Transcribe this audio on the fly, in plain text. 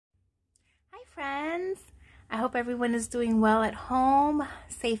friends. I hope everyone is doing well at home,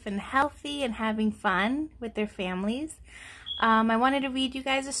 safe and healthy, and having fun with their families. I wanted to read you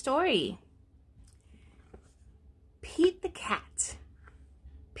guys a story. Pete the Cat.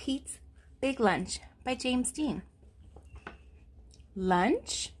 Pete's Big Lunch by James Dean.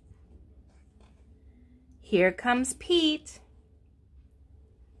 Lunch? Here comes Pete.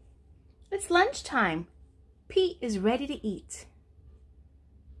 It's lunchtime. Pete is ready to eat.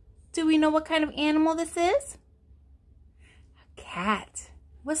 Do we know what kind of animal this is? A cat.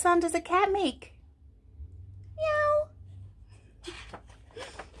 What sound does a cat make? Meow.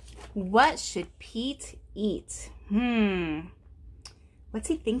 What should Pete eat? What's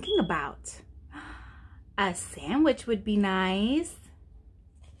he thinking about? A sandwich would be nice.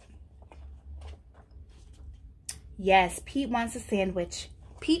 Yes, Pete wants a sandwich.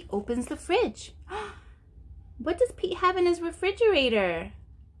 Pete opens the fridge. What does Pete have in his refrigerator?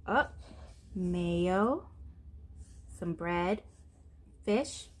 Oh, mayo, some bread,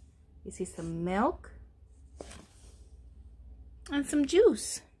 fish. You see some milk and some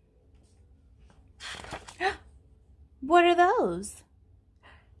juice. What are those?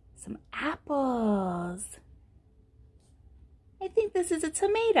 Some apples. I think this is a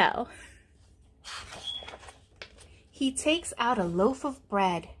tomato. He takes out a loaf of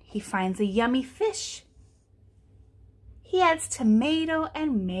bread. He finds a yummy fish. He adds tomato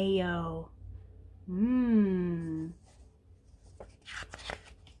and mayo.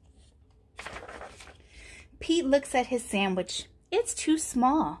 Pete looks at his sandwich. It's too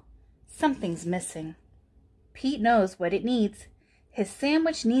small. Something's missing. Pete knows what it needs. His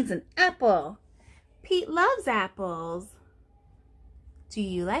sandwich needs an apple. Pete loves apples. Do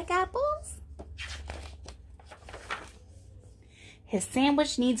you like apples? His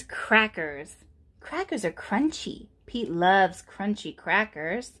sandwich needs crackers. Crackers are crunchy. Pete loves crunchy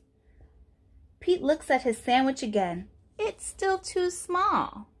crackers. Pete looks at his sandwich again. It's still too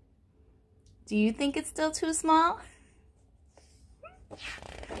small. Do you think it's still too small?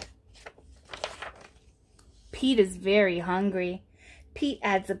 Pete is very hungry. Pete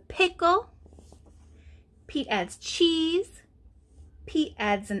adds a pickle. Pete adds cheese. Pete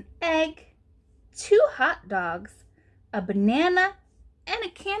adds an egg, 2 hot dogs, a banana, and a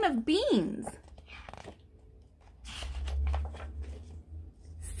can of beans.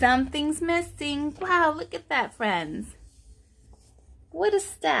 Something's missing. Wow, look at that, friends. What a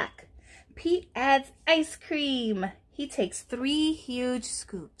stack. Pete adds ice cream. He takes 3 huge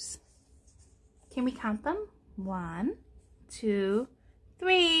scoops. Can we count them? 1, 2,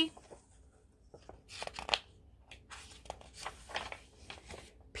 3.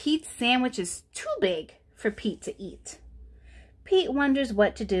 Pete's sandwich is too big for Pete to eat. Pete wonders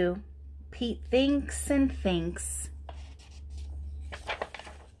what to do. Pete thinks and thinks.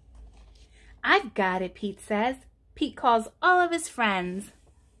 I've got it, Pete says. Pete calls all of his friends.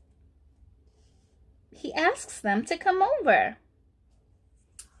 He asks them to come over.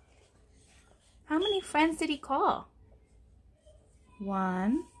 How many friends did he call?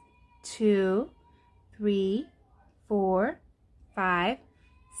 1, 2, 3, 4, 5,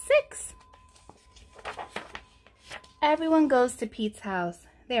 6. Everyone goes to Pete's house.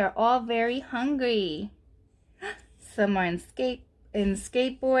 They are all very hungry. Some are in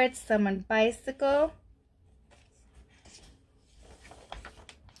skateboards, some on bicycle.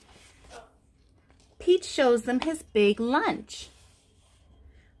 Pete shows them his big lunch.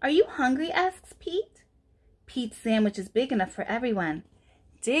 Are you hungry? Asks Pete. Pete's sandwich is big enough for everyone.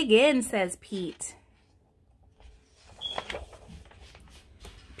 Dig in, says Pete.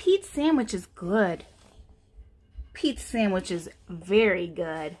 Pete's sandwich is good. Pete's sandwich is very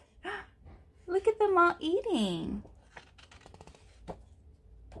good. Look at them all eating.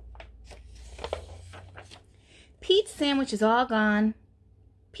 Pete's sandwich is all gone.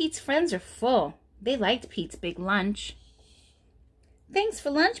 Pete's friends are full. They liked Pete's big lunch. Thanks for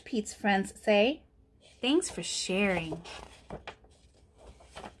lunch, Pete's friends say. Thanks for sharing.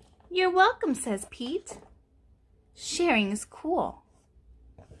 You're welcome, says Pete. Sharing is cool.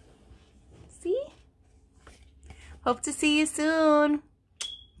 See? Hope to see you soon.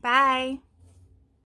 Bye.